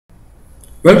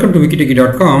Welcome to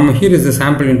wikitechie.com. Here is the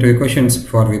sample interview questions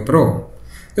for Wipro.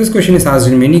 This question is asked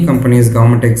in many companies,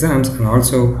 government exams, and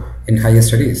also in higher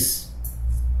studies.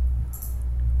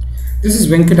 This is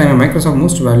Venkat. I am a Microsoft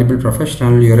Most Valuable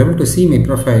Professional. You are able to see my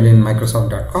profile in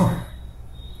Microsoft.com.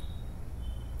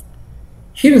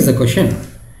 Here is the question.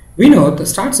 Vinoth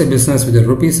starts a business with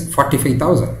rupees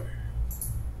 45,000.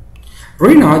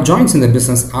 Reena joins in the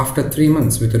business after 3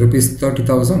 months with rupees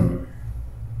 30,000.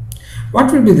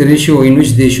 What will be the ratio in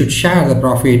which they should share the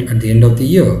profit at the end of the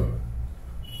year?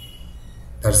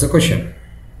 That's the question.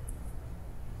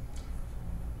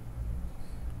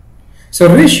 So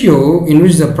ratio in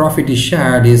which the profit is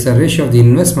shared is a ratio of the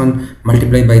investment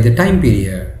multiplied by the time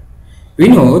period.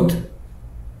 Vinoth,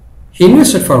 he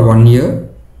invested for 1 year,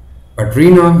 but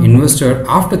Reena invested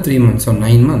after 3 months or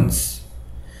 9 months.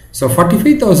 So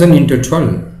 45,000 into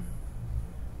 12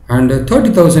 and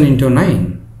 30,000 into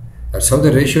 9. That's how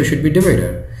the ratio should be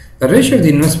divided. The ratio of the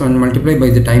investment multiplied by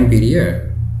the time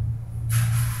period.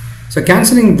 So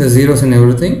cancelling the zeros and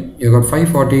everything, you got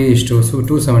 540 is to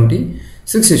 270,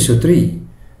 6 is to 3.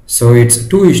 So it's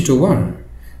 2 is to 1.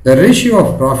 The ratio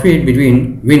of profit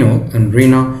between Vinoth and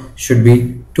Reena should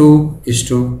be 2 is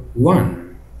to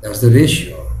 1. That's the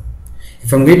ratio.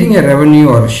 If I'm getting a revenue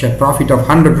or profit of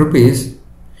 100 rupees,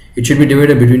 it should be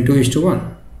divided between 2 is to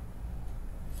 1.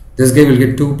 This guy will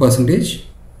get 2%.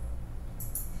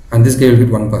 And this guy will get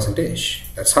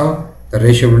 1%. That's how the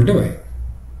ratio will divide.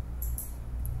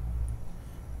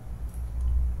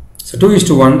 So 2 is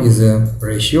to 1 is a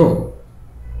ratio.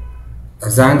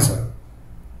 That's the answer.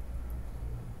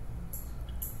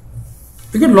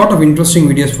 We got a lot of interesting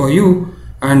videos for you,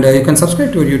 and you can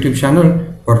subscribe to our YouTube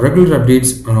channel for regular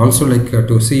updates and also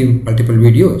to see multiple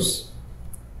videos.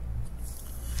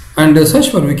 And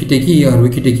search for Wikitechie or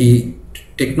Wikitechie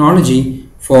technology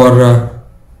for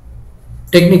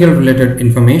technical related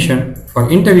information.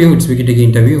 For interview, it's Wikitechie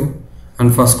interview,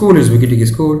 and for school, it's Wikitechie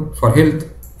school. For health,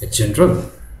 it's general.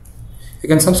 You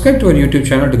can subscribe to our YouTube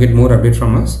channel to get more updates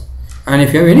from us, and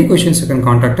if you have any questions, you can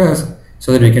contact us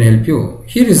so that we can help you.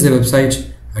 Here is the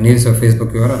website and here is our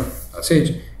Facebook URL. That's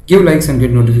it. Give likes and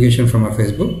get notification from our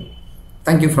Facebook.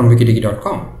 Thank you from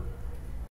wikitechie.com.